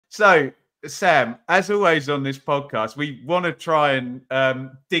So, Sam, as always on this podcast, we want to try and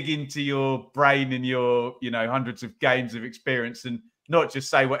dig into your brain and your, hundreds of games of experience and not just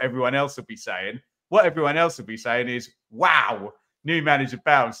say what everyone else will be saying. What everyone else will be saying is, wow, new manager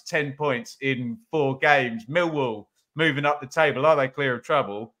Bounce, 10 points in 4 games. Millwall moving up the table. Are they clear of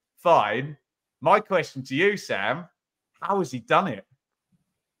trouble? Fine. My question to you, Sam, how has he done it?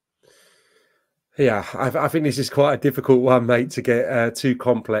 Yeah, I think this is quite a difficult one, mate, to get too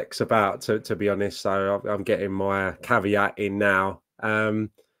complex about, to be honest. So I'm getting my caveat in now.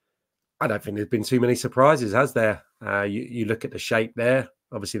 I don't think there's been too many surprises, has there? You look at the shape there.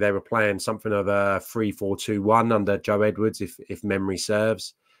 Obviously, they were playing something of a 3-4-2-1 under Joe Edwards, if memory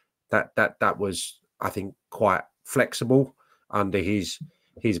serves. That was, I think, quite flexible under his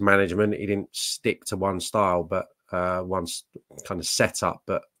management. He didn't stick to one style, but one kind of setup.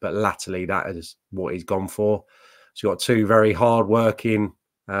 But latterly, that is what he's gone for. So you've got 2 very hard-working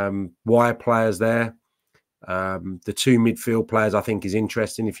wide players there. The 2 midfield players, I think, is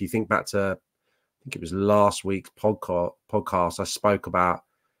interesting. If you think back to, I think it was last week's podcast, I spoke about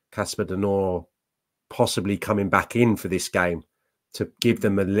Casper De Norre possibly coming back in for this game to give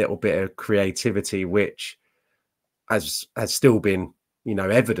them a little bit of creativity, which has still been,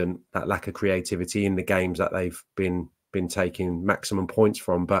 evident, that lack of creativity in the games that they've been taking maximum points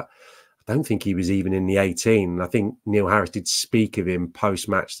from. But I don't think he was even in the 18. I think Neil Harris did speak of him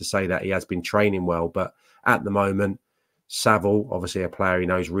post-match to say that he has been training well, but at the moment, Saville, obviously a player he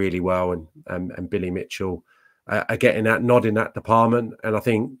knows really well, and Billy Mitchell are getting that nod in that department. And I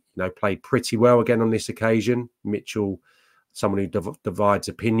think, played pretty well again on this occasion. Mitchell, someone who divides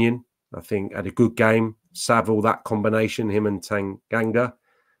opinion, I think had a good game. Saville, that combination, him and Tanganga,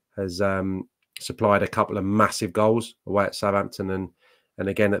 has supplied a couple of massive goals away at Southampton and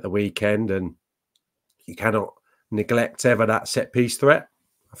again at the weekend. And you cannot neglect ever that set-piece threat.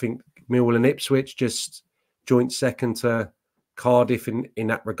 I think Millwall and Ipswich just joint second to Cardiff in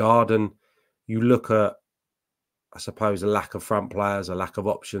that regard. And you look at, I suppose, a lack of front players, a lack of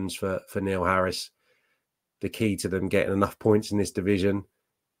options for Neil Harris. The key to them getting enough points in this division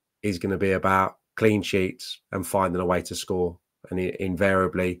is going to be about clean sheets and finding a way to score. And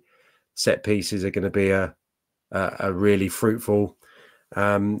invariably, set pieces are going to be a really fruitful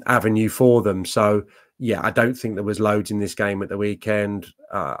avenue for them. So, yeah, I don't think there was loads in this game at the weekend.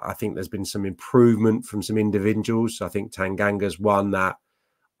 I think there's been some improvement from some individuals. I think Tanganga's one that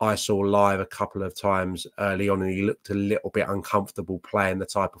I saw live a couple of times early on, and he looked a little bit uncomfortable playing the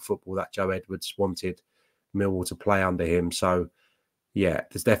type of football that Joe Edwards wanted Millwall to play under him. So, yeah,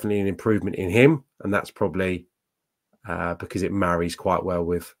 there's definitely an improvement in him, and that's probably because it marries quite well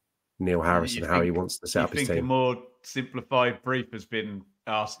with Neil Harris and how he wants to set up his team. A more simplified brief has been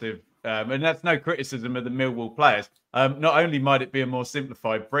asked of, and that's no criticism of the Millwall players. Not only might it be a more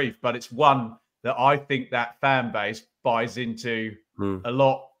simplified brief, but it's one that I think that fan base buys into a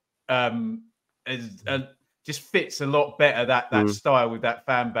lot. Just fits a lot better that style with that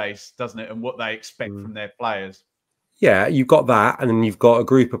fan base, doesn't it? And what they expect from their players. Yeah, you've got that, and then you've got a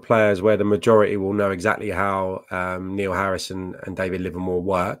group of players where the majority will know exactly how Neil Harris and David Livermore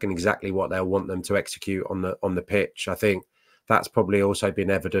work and exactly what they'll want them to execute on the pitch. I think that's probably also been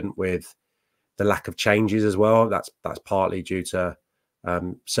evident with the lack of changes as well. That's partly due to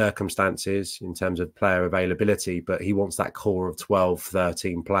circumstances in terms of player availability, but he wants that core of 12,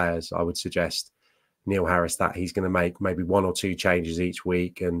 13 players. I would suggest Neil Harris that he's going to make maybe 1 or 2 changes each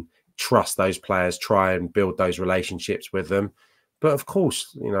week and trust those players, try and build those relationships with them. But of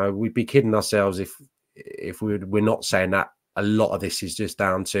course, we'd be kidding ourselves if we're not saying that a lot of this is just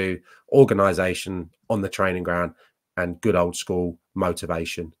down to organisation on the training ground and good old school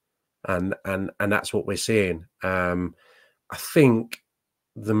motivation, and that's what we're seeing. I think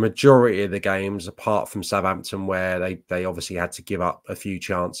the majority of the games, apart from Southampton, where they obviously had to give up a few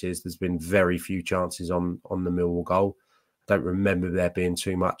chances, there's been very few chances on the Millwall goal. I don't remember there being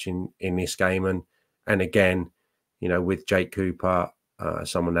too much in this game. And again, with Jake Cooper,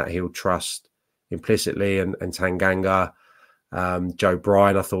 someone that he'll trust implicitly, and Tanganga, Joe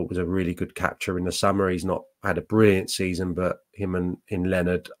Bryan, I thought was a really good capture in the summer. He's not had a brilliant season, but him and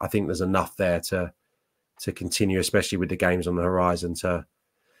Leonard, I think there's enough there to continue, especially with the games on the horizon, to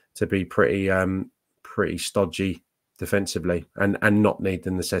be pretty stodgy defensively and not need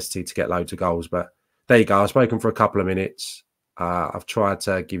the necessity to get loads of goals. But there you go. I've spoken for a couple of minutes. I've tried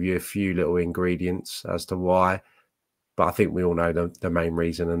to give you a few little ingredients as to why, but I think we all know the main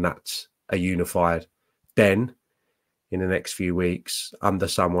reason, and that's a unified Den in the next few weeks under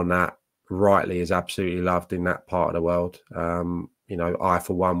someone that rightly is absolutely loved in that part of the world. I,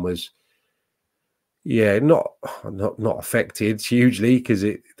 for one, was Yeah, not affected hugely because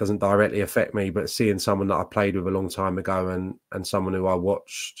it doesn't directly affect me. But seeing someone that I played with a long time ago and someone who I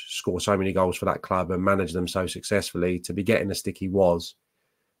watched score so many goals for that club and manage them so successfully, to be getting the stick he was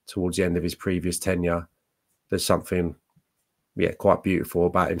towards the end of his previous tenure, there's something, quite beautiful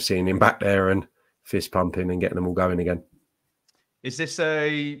about him, seeing him back there and fist pumping and getting them all going again. Is this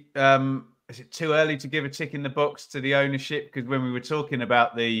is it too early to give a tick in the box to the ownership? Because when we were talking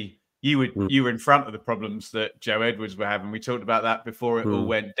about you were in front of the problems that Joe Edwards were having. We talked about that before it all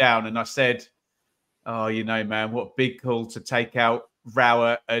went down. And I said, oh, man, what a big call to take out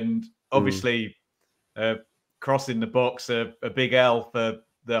Rowett, and obviously crossing the box, a big L for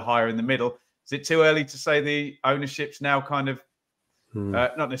the hire in the middle. Is it too early to say the ownership's now kind of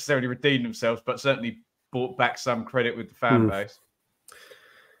not necessarily redeemed themselves, but certainly brought back some credit with the fan base?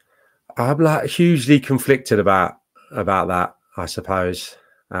 I'm like hugely conflicted about that, I suppose.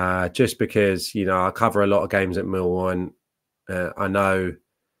 Just because, I cover a lot of games at Millwall, and I know,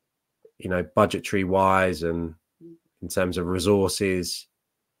 budgetary wise and in terms of resources,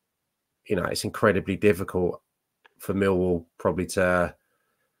 it's incredibly difficult for Millwall probably to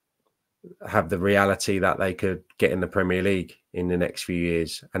have the reality that they could get in the Premier League in the next few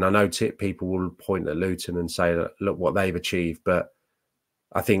years. And I know people will point at Luton and say, look what they've achieved. But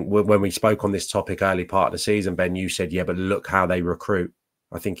I think when we spoke on this topic early part of the season, Ben, you said, yeah, but look how they recruit.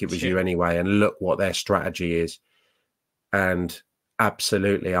 I think it was you anyway. And look what their strategy is. And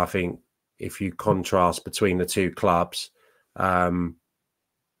absolutely, I think if you contrast between the two clubs, that's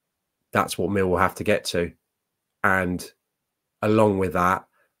what Mill will have to get to. And along with that,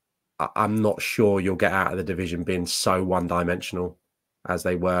 I'm not sure you'll get out of the division being so one-dimensional as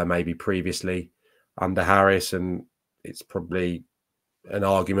they were maybe previously under Harris. And it's probably an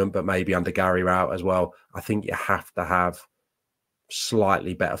argument, but maybe under Gary Rowett as well. I think you have to have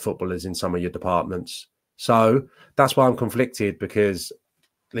slightly better footballers in some of your departments. So that's why I'm conflicted, because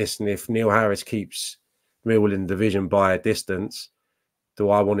listen, if Neil Harris keeps Millwall in the division by a distance,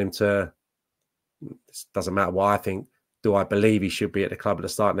 do I want him to, it doesn't matter what I think, do I believe he should be at the club at the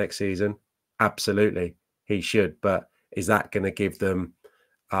start next season? Absolutely, he should. But is that going to give them,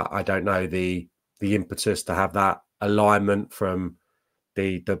 I don't know, the impetus to have that alignment from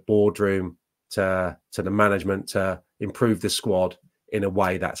the boardroom to the management to improve the squad in a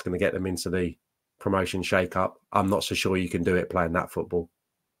way that's going to get them into the promotion shake-up? I'm not so sure you can do it playing that football.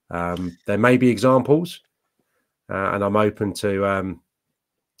 There may be examples, and I'm open to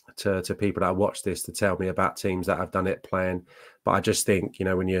people that watch this to tell me about teams that have done it playing. But I just think,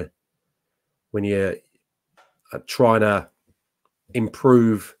 when you're trying to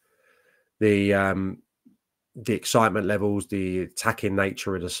improve the excitement levels, the attacking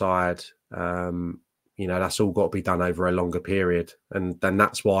nature of the side, that's all got to be done over a longer period. And then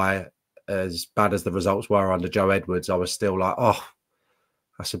that's why, as bad as the results were under Joe Edwards, I was still like, oh,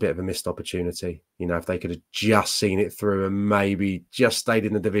 that's a bit of a missed opportunity. If they could have just seen it through and maybe just stayed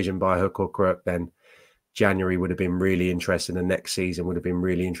in the division by hook or crook, then January would have been really interesting. The next season would have been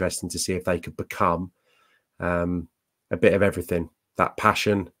really interesting to see if they could become a bit of everything. That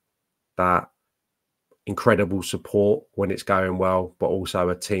passion, that incredible support when it's going well, but also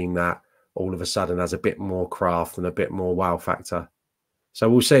a team that all of a sudden has a bit more craft and a bit more wow factor. So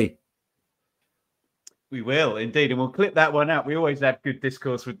we'll see. We will indeed, and we'll clip that one out. We always have good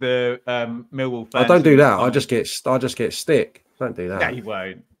discourse with the Millwall fans. I don't do that. I just get stick. Don't do that. Yeah, you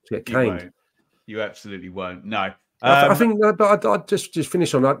won't. Get caned. You absolutely won't. No. I think, but I'd just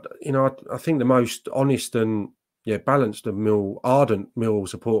finish on that. I think the most honest and balanced and ardent Millwall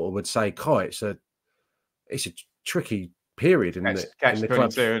supporter would say, it's a tricky period in the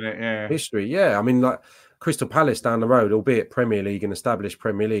club's history. Yeah, I mean, like Crystal Palace down the road, albeit Premier League and established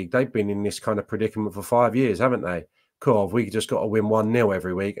Premier League, they've been in this kind of predicament for 5 years, haven't they? Cool, we just got to win 1-0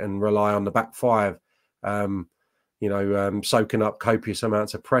 every week and rely on the back five, soaking up copious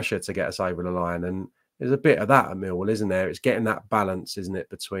amounts of pressure to get us over the line. And there's a bit of that at Millwall, isn't there? It's getting that balance, isn't it,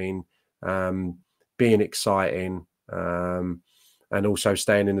 between being exciting and also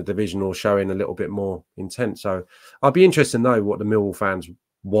staying in the division or showing a little bit more intent. So I'd be interested to know what the Millwall fans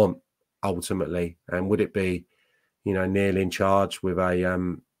want ultimately, and would it be, Neil in charge with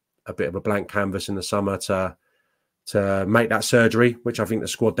a bit of a blank canvas in the summer to make that surgery, which I think the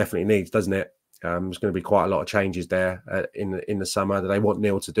squad definitely needs, doesn't it? There's going to be quite a lot of changes there in the summer. Do they want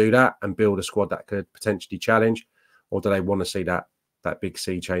Neil to do that and build a squad that could potentially challenge, or do they want to see that big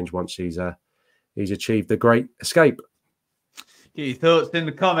sea change once he's achieved the great escape? Get your thoughts in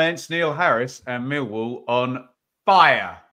the comments. Neil Harris and Millwall on fire.